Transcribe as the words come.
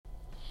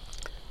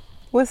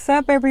What's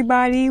up,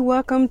 everybody?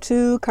 Welcome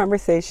to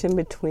Conversation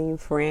Between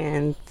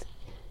Friends.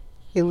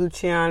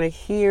 Luciana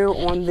here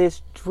on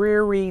this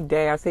dreary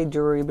day. I say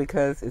dreary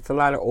because it's a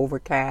lot of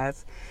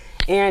overcast.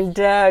 And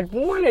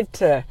wanted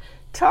to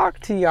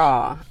talk to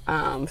y'all,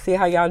 see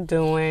how y'all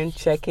doing,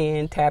 check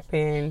in, tap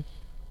in,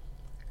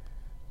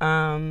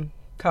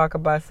 talk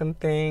about some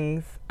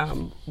things.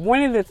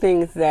 One of the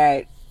things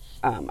that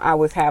I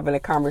was having a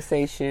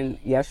conversation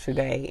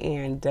yesterday,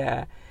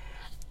 and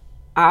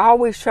I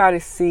always try to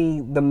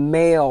see the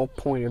male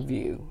point of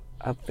view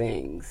of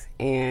things,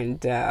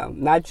 and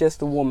not just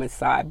the woman's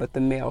side, but the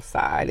male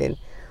side. And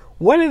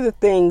one of the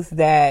things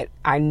that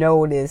I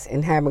notice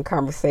in having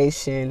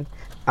conversation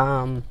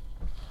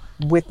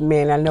with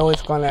men, I know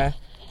it's going to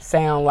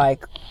sound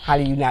like, how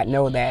do you not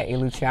know that,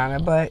 Luciana?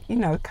 But,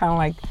 kind of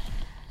like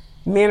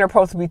men are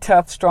supposed to be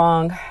tough,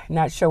 strong,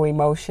 not show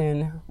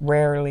emotion.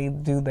 Rarely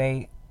do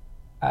they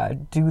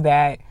do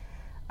that.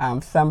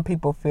 Some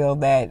people feel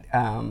that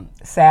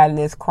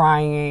sadness,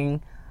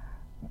 crying,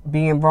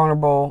 being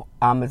vulnerable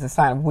is a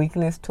sign of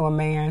weakness to a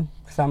man.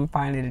 Some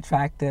find it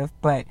attractive,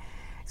 but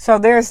so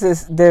there's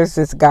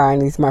this guy,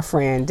 and he's my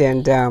friend,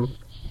 and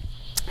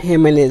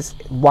him and his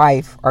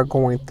wife are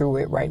going through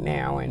it right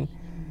now, and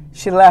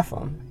she left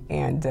him,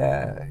 and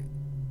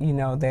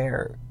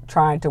they're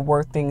trying to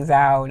work things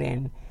out,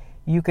 and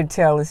you can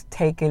tell it's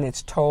taking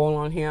its toll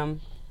on him,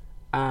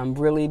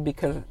 really,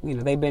 because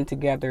they've been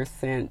together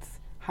since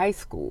high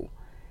school,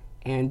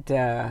 and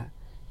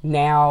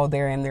now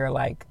they're in their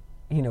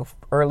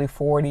early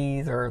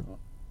 40s or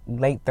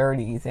late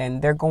 30s,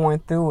 and they're going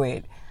through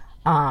it.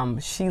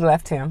 She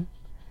left him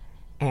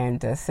and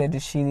said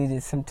that she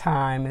needed some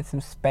time and some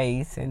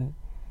space, and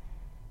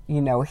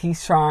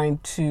he's trying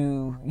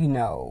to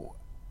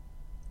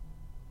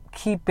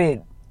keep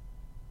it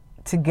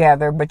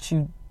together, but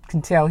you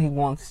can tell he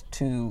wants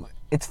to.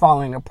 It's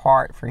falling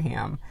apart for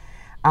him.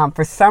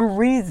 For some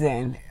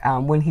reason,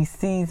 when he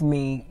sees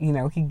me,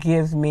 he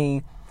gives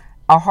me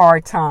a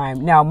hard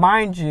time. Now,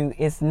 mind you,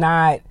 it's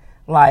not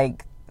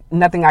like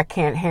nothing I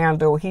can't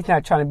handle. He's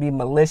not trying to be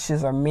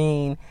malicious or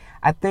mean.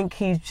 I think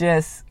he's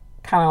just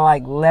kind of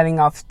like letting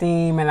off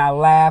steam, and I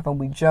laugh and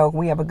we joke.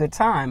 We have a good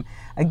time.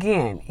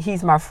 Again,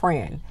 he's my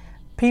friend.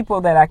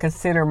 People that I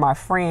consider my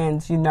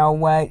friends, I'm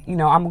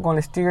going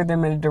to steer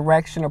them in a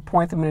direction or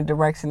point them in a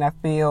direction I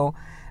feel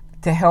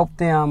to help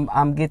them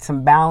get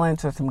some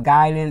balance or some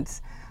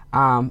guidance.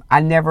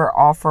 I never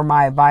offer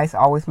my advice,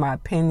 always my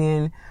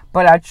opinion,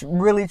 but I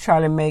really try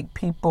to make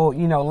people,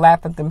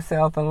 laugh at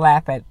themselves and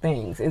laugh at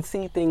things and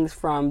see things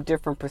from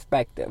different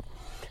perspectives.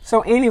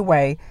 So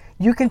anyway,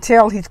 you can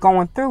tell he's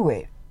going through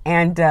it.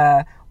 And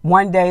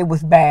one day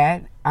was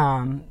bad.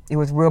 It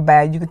was real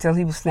bad. You could tell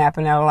he was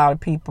snapping at a lot of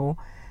people.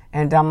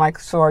 And I'm like,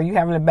 so are you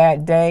having a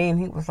bad day? And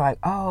he was like,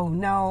 oh,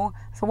 no.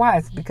 So why?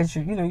 It's because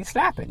you're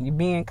snapping. You're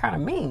being kind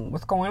of mean.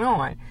 What's going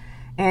on?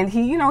 And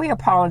he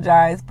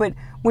apologized. But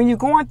when you're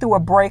going through a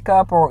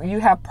breakup or you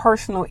have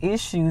personal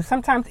issues,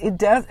 sometimes it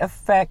does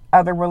affect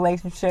other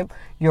relationships,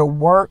 your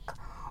work,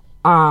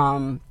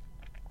 or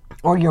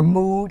your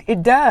mood.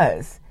 It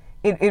does.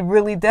 It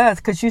really does,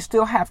 because you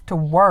still have to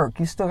work.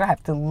 You still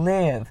have to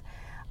live.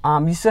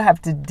 You still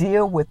have to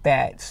deal with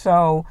that.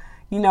 So,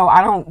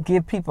 I don't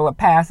give people a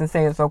pass and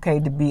say it's okay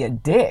to be a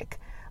dick.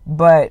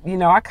 But,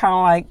 I kind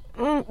of like,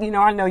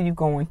 I know you're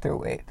going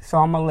through it. So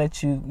I'm going to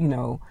let you,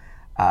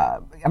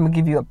 I'm going to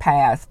give you a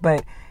pass.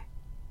 But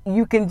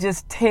you can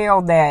just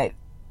tell that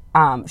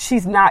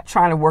she's not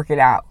trying to work it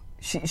out.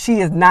 She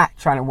is not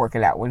trying to work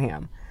it out with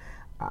him.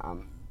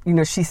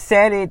 She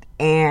said it,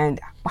 and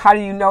how do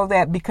you know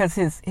that? Because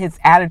his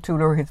attitude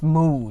or his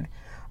mood.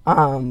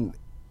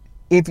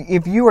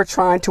 If you are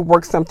trying to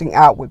work something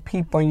out with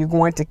people and you're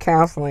going to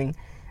counseling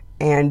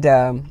and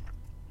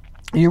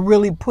you're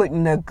really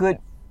putting a good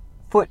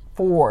foot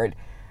forward,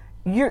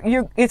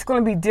 it's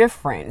going to be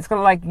different. It's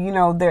going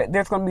to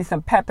there's going to be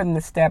some pep in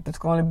the step. It's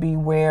going to be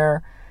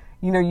where,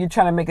 you're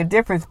trying to make a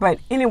difference. But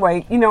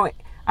anyway,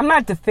 I'm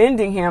not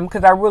defending him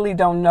because I really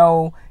don't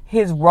know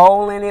his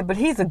role in it, but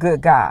he's a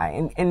good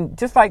guy. And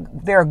just like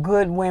there are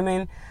good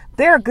women,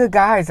 there are good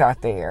guys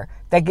out there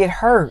that get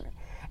hurt.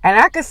 And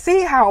I can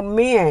see how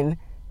men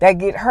that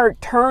get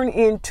hurt turn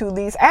into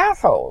these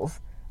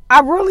assholes. I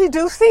really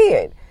do see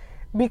it.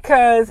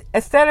 Because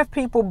instead of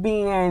people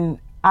being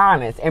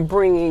honest and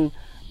bringing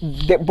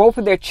both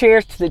of their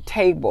chairs to the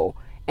table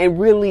and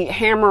really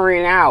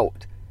hammering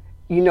out,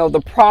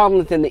 the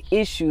problems and the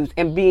issues,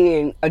 and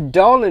being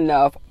adult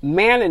enough,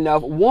 man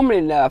enough, woman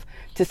enough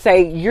to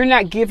say, you're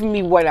not giving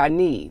me what I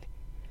need.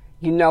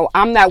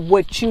 I'm not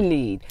what you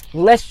need.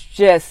 Let's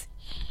just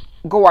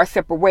go our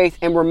separate ways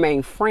and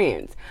remain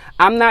friends.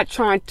 I'm not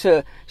trying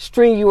to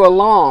string you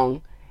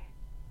along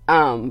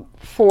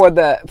for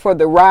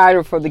the ride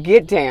or for the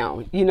get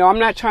down. I'm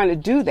not trying to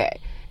do that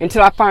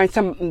until I find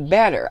something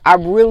better. I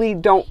really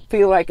don't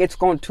feel like it's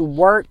going to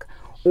work,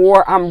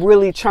 or I'm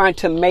really trying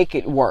to make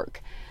it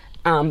work.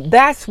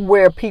 That's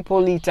where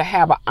people need to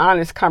have an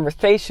honest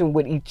conversation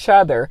with each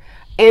other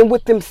and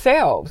with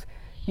themselves,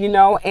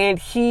 and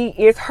he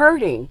is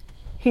hurting.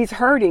 He's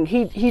hurting.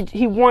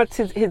 He wants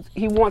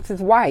he wants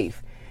his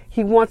wife.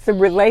 He wants the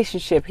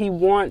relationship. He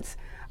wants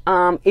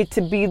it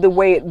to be the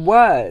way it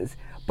was.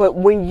 But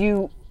when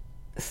you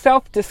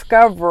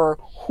self-discover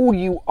who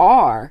you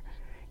are,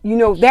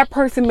 that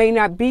person may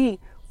not be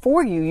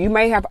for you. You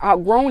may have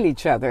outgrown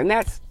each other, and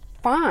that's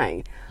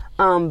fine.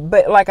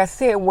 But like I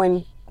said,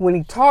 when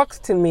he talks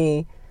to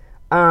me,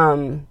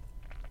 I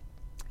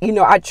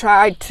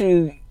try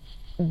to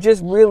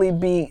just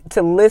really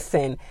to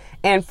listen,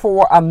 and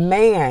for a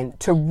man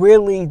to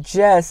really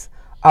just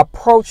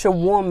approach a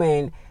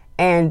woman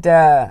and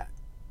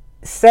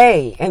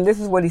say, and this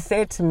is what he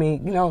said to me,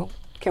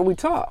 can we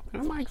talk?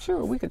 And I'm like,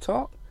 sure, we could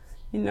talk,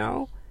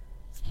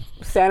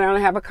 sat down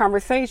and have a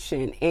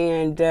conversation,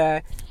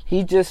 and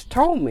he just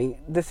told me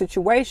the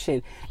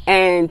situation,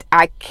 and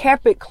I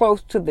kept it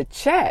close to the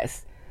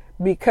chest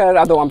because,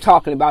 although I'm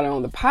talking about it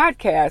on the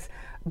podcast,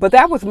 but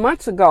that was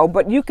months ago,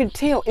 but you can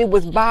tell it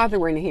was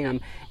bothering him.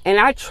 And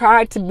I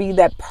tried to be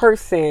that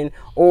person,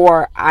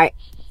 or I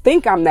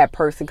think I'm that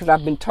person because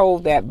I've been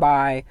told that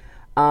by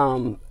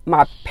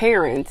my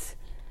parents,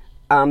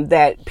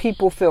 that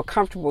people feel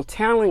comfortable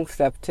telling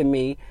stuff to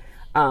me,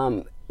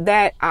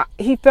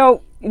 he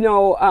felt,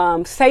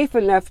 safe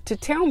enough to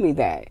tell me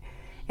that.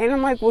 And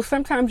I'm like, well,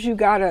 sometimes you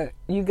gotta,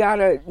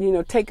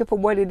 take it for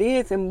what it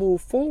is and move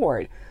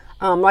forward.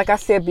 Like I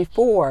said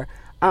before,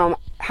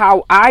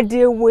 how I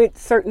deal with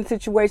certain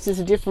situations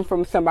is different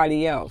from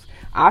somebody else.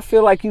 I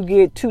feel like you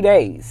get 2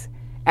 days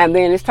and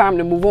then it's time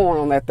to move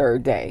on that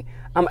third day.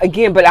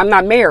 Again, but I'm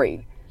not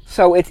married.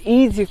 So it's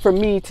easy for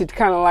me to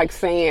kind of like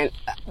saying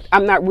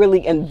I'm not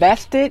really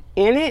invested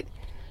in it.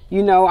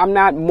 I'm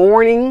not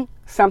mourning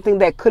something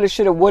that coulda,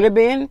 shoulda, woulda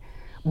been.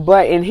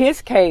 But in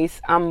his case,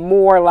 I'm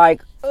more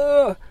like,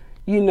 30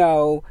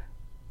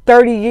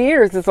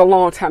 years is a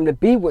long time to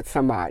be with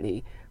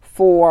somebody.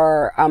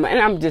 And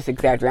I'm just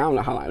exaggerating, I don't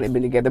know how long they've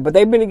been together, but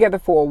they've been together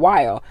for a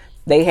while.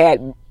 They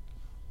had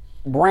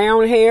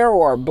brown hair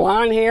or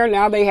blonde hair,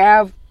 now they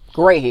have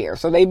gray hair.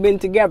 So they've been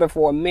together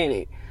for a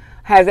minute.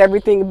 Has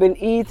everything been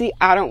easy?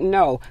 I don't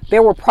know.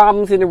 There were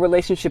problems in the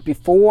relationship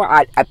before,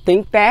 I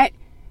think that,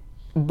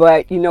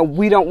 but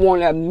we don't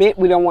want to admit,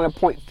 we don't want to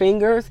point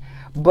fingers,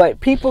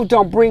 but people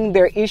don't bring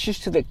their issues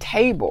to the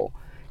table.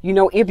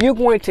 If you're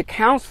going to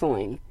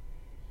counseling,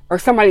 or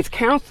somebody's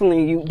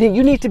counseling you, then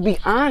you need to be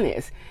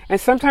honest. And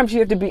sometimes you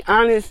have to be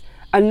honest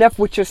enough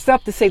with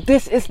yourself to say,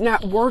 this is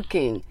not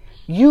working.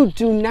 You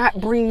do not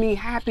bring me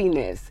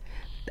happiness.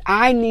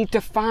 I need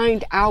to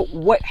find out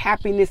what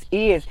happiness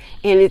is.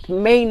 And it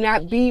may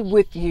not be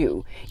with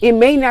you. It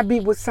may not be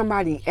with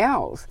somebody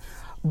else.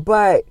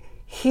 But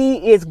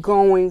he is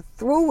going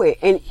through it.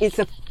 And it's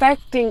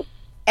affecting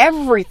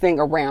everything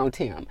around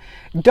him.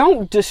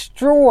 Don't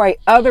destroy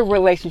other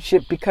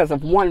relationships because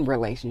of one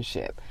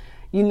relationship.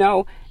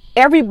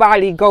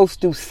 Everybody goes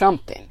through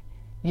something,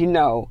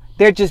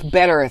 they're just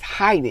better at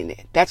hiding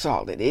it. That's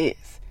all it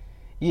is.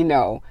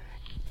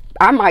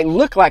 I might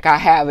look like I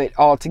have it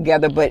all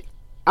together, but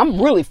I'm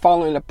really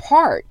falling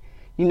apart.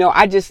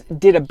 I just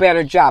did a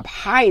better job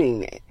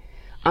hiding it.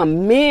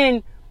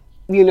 Men,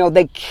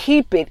 they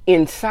keep it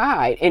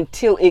inside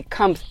until it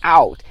comes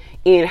out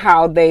in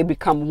how they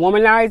become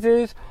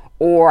womanizers,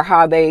 or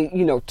how they,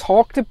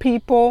 talk to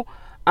people,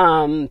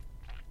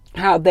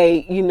 how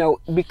they,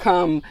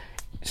 become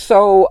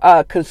so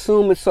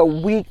consumed and so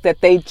weak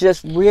that they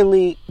just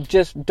really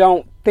just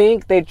don't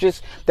think.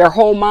 Their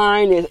whole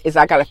mind is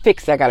I gotta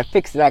fix it, I gotta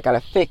fix it, I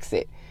gotta fix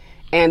it.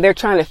 And they're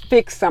trying to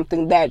fix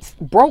something that's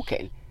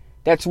broken,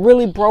 that's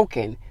really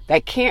broken,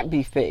 that can't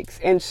be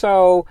fixed. And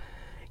so,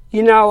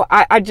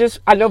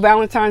 I know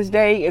Valentine's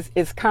Day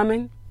is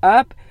coming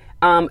up.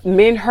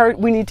 Men hurt.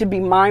 We need to be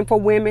mindful,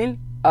 women,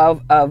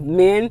 of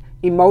men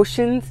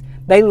emotions.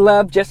 They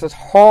love just as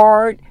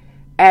hard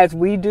as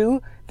we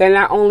do. They're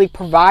not only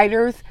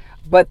providers,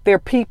 but they're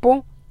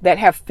people that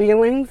have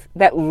feelings,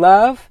 that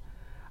love,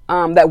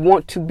 that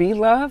want to be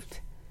loved.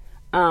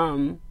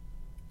 And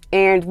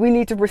we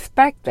need to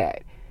respect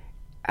that.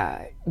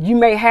 You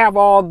may have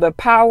all the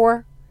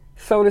power,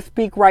 so to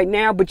speak, right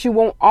now, but you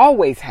won't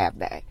always have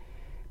that.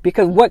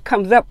 Because what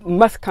comes up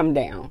must come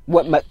down.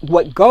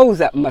 What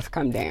goes up must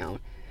come down.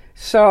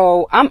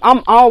 So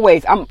I'm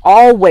always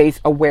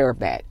aware of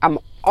that. I'm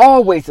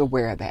always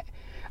aware of that.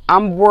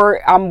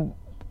 I'm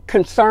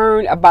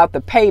concerned about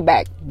the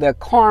payback, the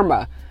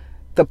karma,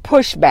 the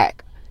pushback,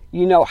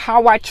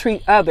 how I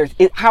treat others.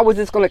 How is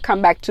this going to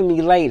come back to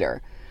me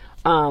later?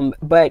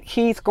 But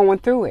he's going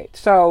through it.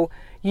 So,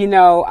 he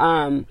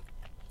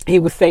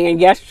was saying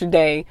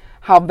yesterday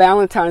how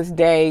Valentine's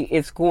Day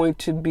is going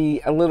to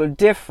be a little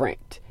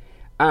different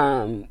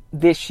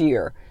this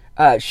year.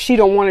 She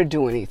don't want to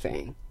do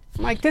anything.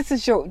 I'm like, this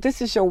is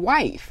your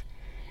wife.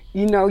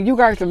 You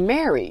guys are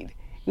married.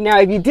 Now,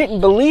 if you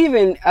didn't believe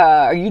in,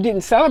 or you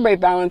didn't celebrate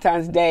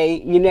Valentine's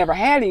Day, you never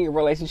had in your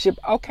relationship,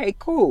 okay,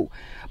 cool.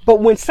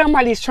 But when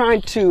somebody's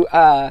trying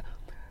to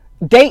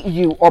date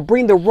you or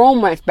bring the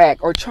romance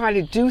back or try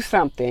to do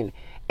something,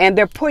 and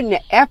they're putting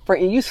the effort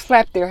and you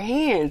slap their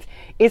hands,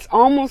 it's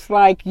almost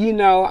like,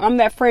 I'm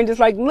that friend that's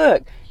like,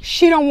 look,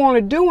 she don't want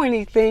to do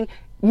anything.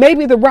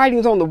 maybe the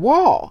writing's on the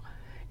wall.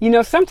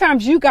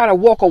 Sometimes you got to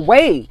walk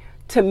away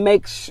to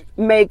make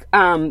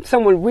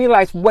someone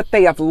realize what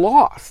they have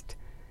lost.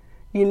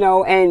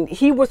 And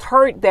he was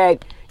hurt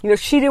that,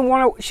 she didn't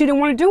want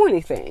to do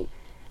anything.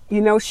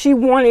 She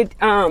wanted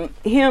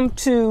him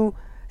to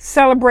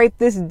celebrate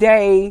this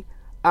day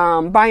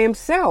by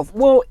himself.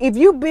 Well, if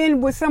you've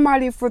been with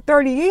somebody for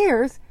 30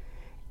 years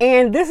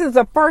and this is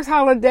the first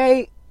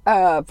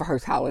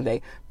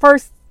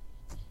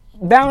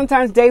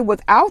Valentine's Day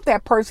without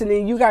that person,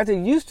 and you guys are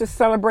used to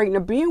celebrating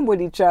and being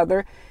with each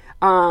other,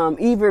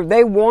 either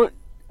they want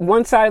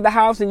one side of the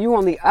house and you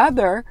on the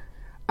other,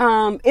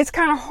 it's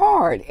kind of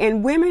hard.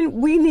 And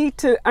women, we need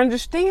to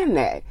understand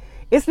that.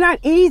 It's not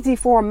easy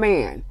for a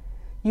man,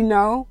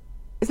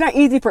 It's not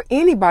easy for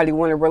anybody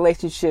when a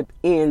relationship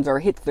ends or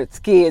hits the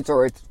skids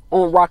or it's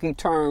on rocky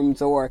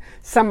terms or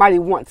somebody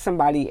wants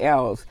somebody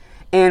else.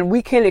 And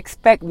we can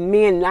expect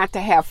men not to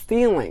have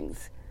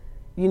feelings,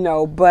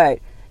 but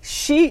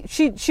she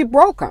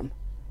broke him.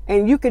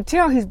 And you could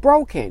tell he's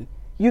broken.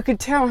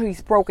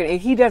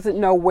 And he doesn't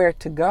know where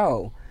to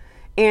go.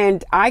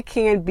 And I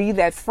can be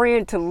that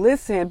friend to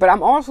listen, but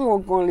I'm also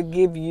going to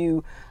give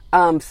you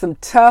some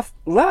tough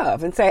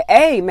love and say,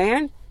 hey,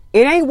 man,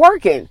 it ain't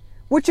working.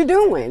 What you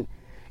doing?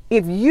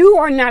 If you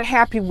are not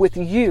happy with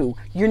you,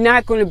 you're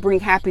not going to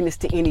bring happiness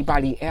to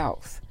anybody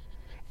else.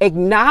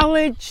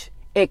 Acknowledge,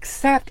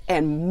 accept,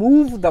 and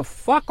move the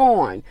fuck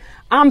on.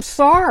 I'm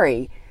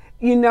sorry.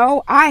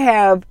 I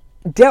have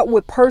dealt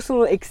with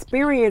personal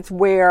experience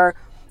where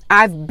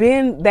I've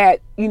been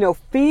that,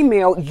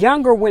 female,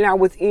 younger when I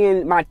was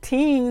in my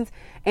teens,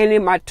 and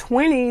in my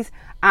 20s,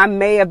 I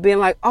may have been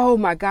like, oh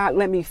my God,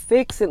 let me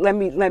fix it. Let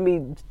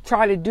me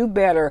try to do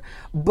better.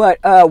 But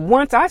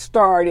once I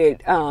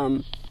started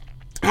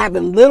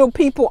having little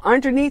people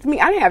underneath me,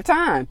 I didn't have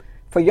time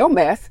for your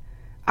mess.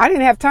 I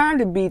didn't have time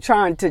to be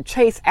trying to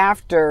chase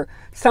after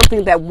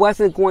something that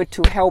wasn't going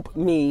to help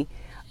me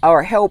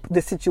or help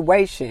the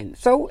situation.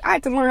 So I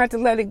had to learn how to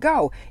let it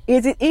go.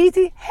 Is it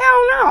easy?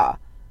 Hell no.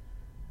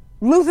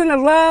 Losing a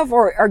love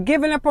or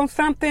giving up on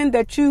something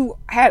that you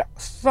had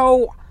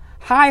so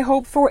high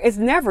hope for is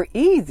never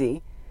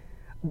easy.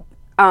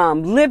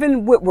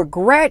 Living with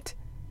regret,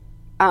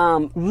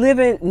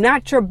 living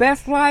not your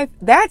best life,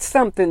 that's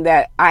something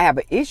that I have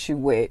an issue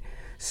with.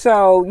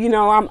 So,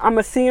 I'm going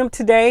to see him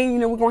today.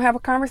 We're going to have a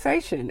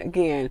conversation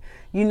again.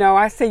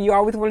 I said, you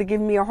always want to give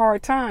me a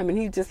hard time. And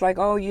he's just like,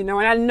 oh, and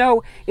I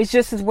know it's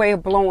just his way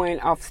of blowing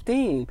off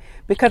steam,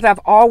 because I've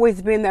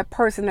always been that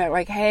person that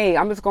like, hey,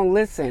 I'm just going to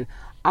listen.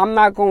 I'm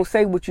not going to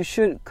say what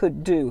you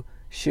could do,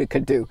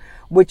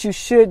 what you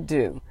should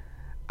do.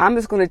 I'm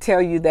just going to tell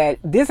you that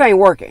this ain't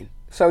working.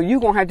 So you're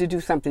going to have to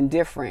do something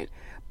different.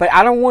 But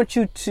I don't want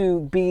you to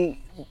be,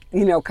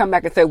 come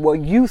back and say, well,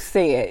 you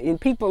said. And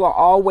people are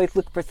always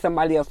looking for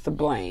somebody else to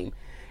blame.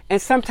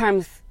 And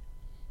sometimes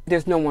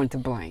there's no one to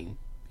blame,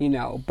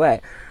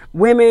 But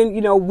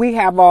women, we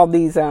have all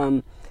these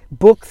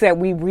books that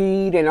we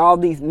read and all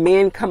these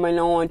men coming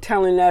on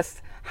telling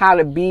us how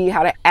to be,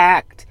 how to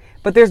act.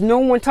 But there's no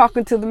one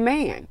talking to the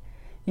man,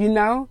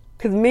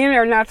 because men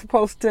are not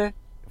supposed to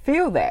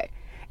feel that.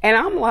 And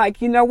I'm like,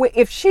 what?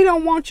 If she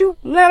don't want you,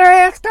 let her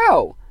ass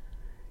go.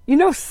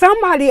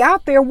 Somebody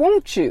out there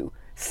wants you.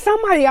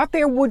 Somebody out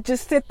there would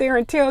just sit there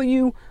and tell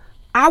you,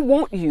 I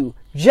want you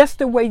just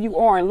the way you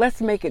are and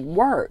let's make it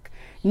work.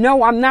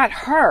 No, I'm not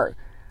her.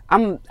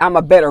 I'm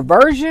a better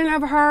version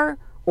of her,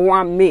 or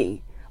I'm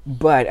me.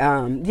 But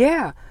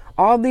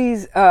all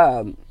these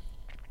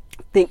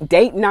think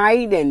date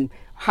night and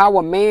how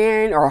a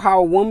man or how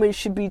a woman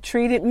should be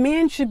treated.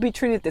 Men should be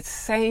treated the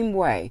same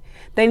way.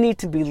 They need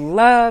to be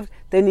loved.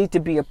 They need to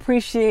be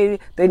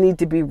appreciated. They need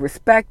to be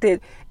respected.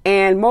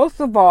 And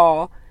most of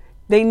all,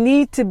 they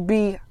need to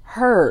be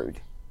heard.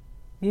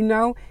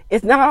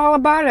 It's not all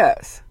about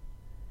us.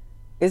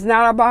 It's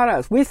not about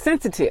us. We're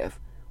sensitive.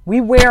 We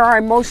wear our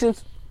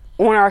emotions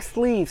on our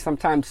sleeves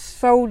sometimes.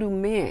 So do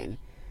men.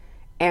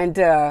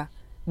 And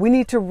we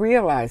need to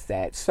realize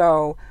that.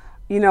 So,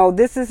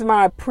 this is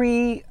my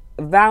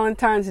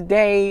Valentine's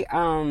Day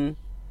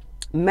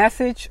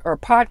message or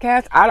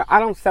podcast. I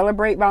don't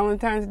celebrate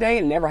Valentine's Day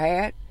and never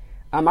had.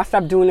 I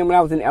stopped doing it when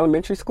I was in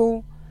elementary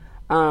school.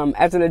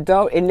 As an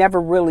adult, it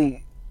never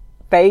really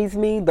fazed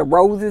me. The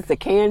roses, the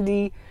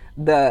candy,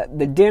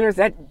 the dinners,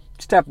 that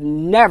stuff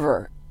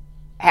I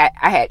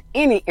had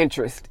any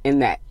interest in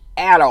that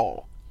at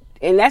all.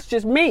 And that's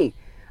just me.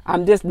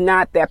 I'm just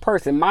not that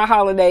person. My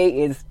holiday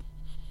is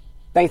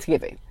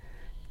Thanksgiving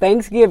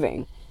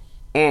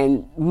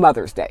and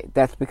Mother's Day.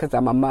 That's because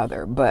I'm a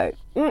mother. But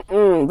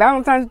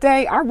Valentine's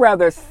Day, I'd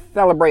rather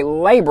celebrate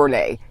Labor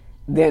Day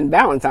than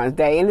Valentine's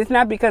Day. And it's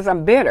not because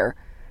I'm bitter.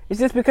 It's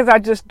just because I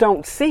just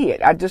don't see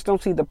it. I just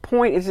don't see the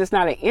point. It's just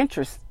not an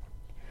interest.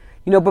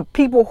 But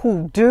people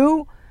who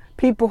do,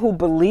 people who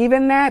believe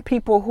in that,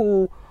 people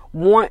who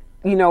want,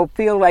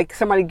 feel like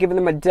somebody giving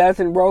them a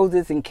dozen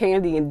roses and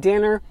candy and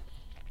dinner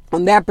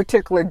on that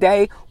particular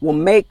day will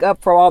make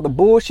up for all the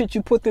bullshit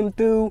you put them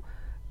through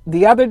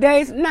the other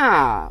days.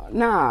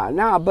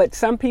 Nah. But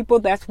some people,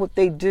 that's what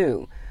they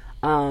do.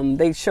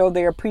 They show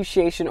their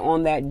appreciation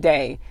on that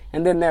day,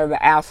 and then they're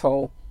the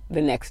asshole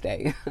the next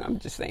day. I'm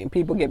just saying,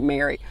 people get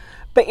married.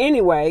 But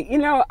anyway,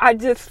 I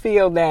just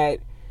feel that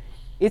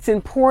it's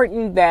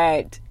important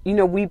that,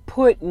 we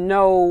put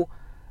no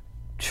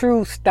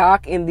true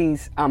stock in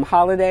these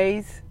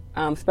holidays,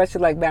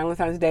 especially like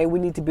Valentine's Day. We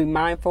need to be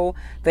mindful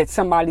that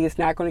somebody is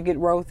not going to get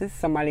roses,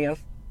 somebody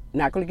else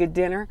not going to get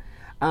dinner.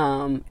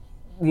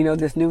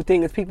 This new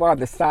thing is people are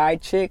the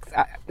side chicks.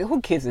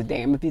 Who gives a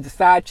damn? If you're the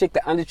side chick,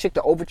 the under chick,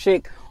 the over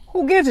chick,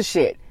 who gives a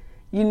shit?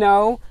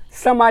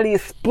 Somebody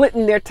is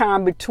splitting their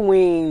time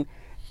between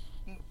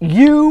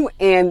you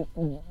and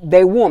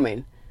their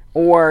woman,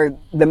 or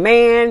the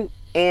man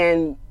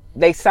and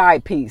they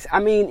side piece. I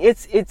mean,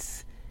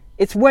 it's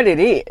what it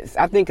is.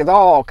 I think it's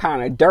all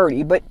kind of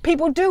dirty, but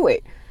people do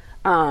it.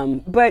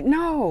 But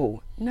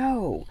no.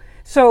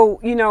 So,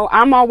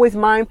 I'm always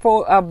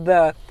mindful of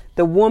the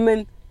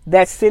woman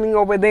that's sitting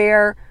over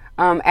there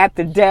at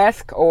the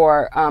desk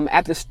or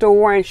at the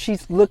store, and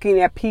she's looking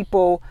at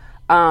people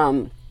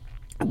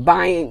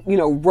buying,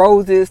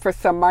 roses for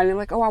somebody. And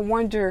like, oh, I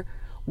wonder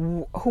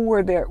who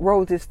are their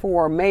roses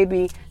for?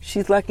 Maybe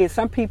she's lucky.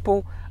 Some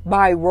people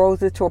buy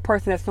roses to a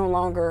person that's no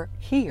longer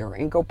here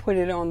and go put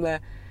it on the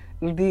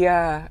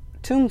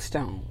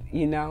tombstone.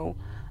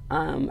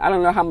 I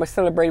don't know how much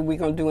celebrating we're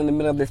gonna do in the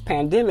middle of this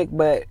pandemic,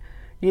 but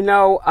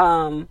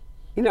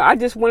I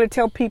just want to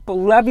tell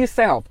people, love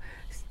yourself.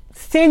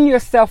 Send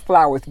yourself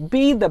flowers.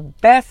 Be the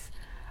best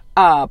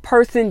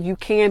person you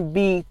can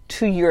be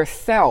to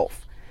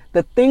yourself.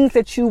 The things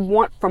that you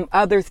want from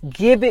others,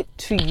 give it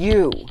to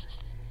you.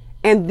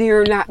 And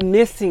they're not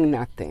missing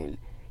nothing.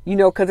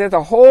 Because there's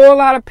a whole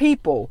lot of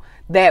people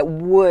that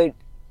would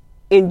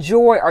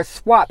enjoy or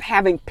swap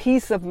having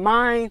peace of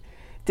mind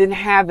than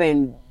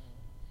having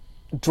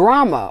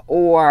drama,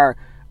 or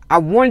I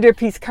wonder if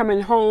he's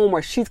coming home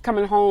or she's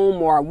coming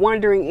home, or I'm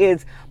wondering,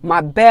 is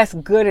my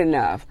best good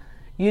enough?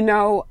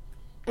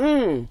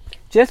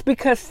 Just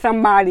because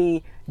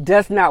somebody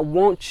does not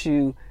want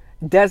you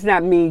does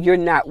not mean you're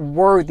not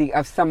worthy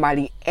of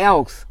somebody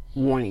else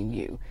wanting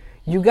you.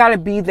 You got to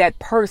be that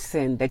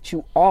person that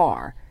you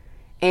are.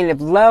 And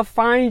if love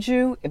finds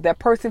you, if that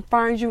person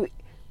finds you,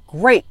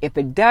 great. If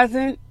it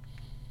doesn't,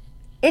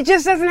 it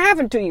just doesn't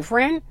happen to you,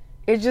 friend.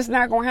 It's just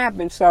not going to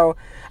happen. So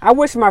I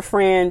wish my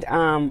friend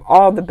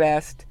all the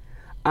best.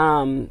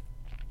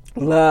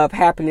 Love,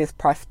 happiness,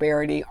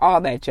 prosperity, all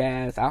that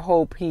jazz. I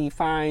hope he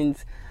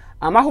finds,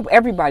 I hope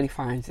everybody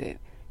finds it.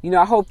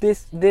 I hope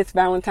this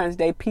Valentine's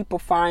Day people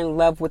find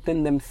love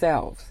within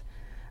themselves.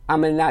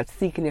 And not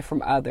seeking it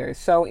from others.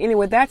 So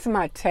anyway, that's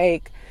my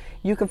take.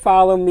 You can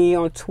follow me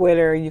on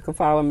Twitter. You can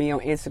follow me on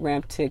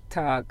Instagram,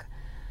 TikTok,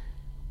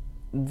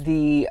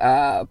 the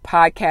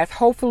podcast.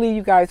 Hopefully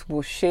you guys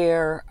will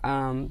share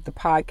the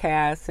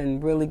podcast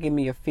and really give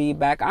me your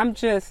feedback. I'm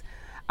just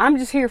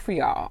here for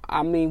y'all.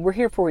 I mean, we're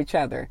here for each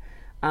other.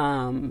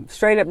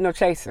 Straight up, no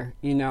chaser,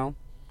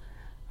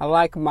 I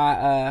like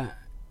my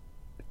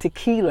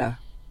tequila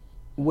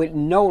with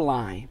no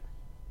lime,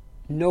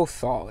 no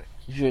salt,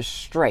 just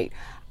straight.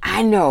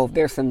 I know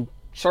there's some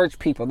church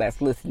people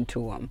that's listening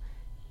to them.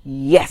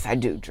 Yes, I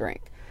do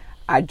drink.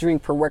 I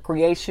drink for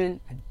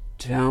recreation. I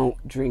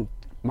don't drink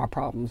my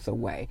problems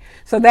away.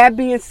 So that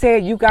being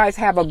said, you guys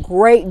have a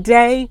great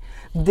day.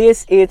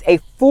 This is a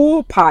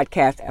full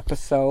podcast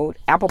episode.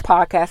 Apple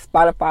Podcasts,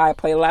 Spotify. I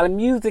play a lot of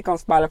music on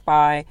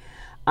Spotify.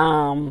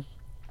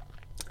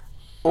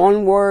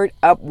 Onward,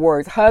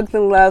 upwards. Hugs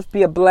and loves.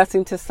 Be a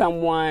blessing to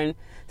someone.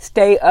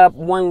 Stay up.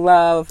 One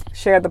love.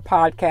 Share the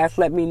podcast.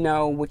 Let me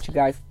know what you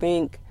guys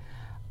think.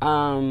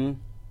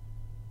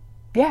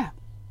 Yeah.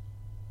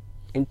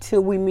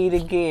 Until we meet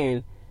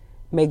again,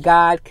 may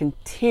God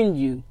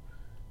continue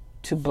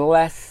to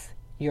bless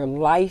your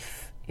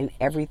life and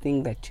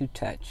everything that you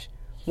touch.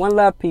 One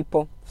love,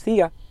 people. See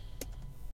ya.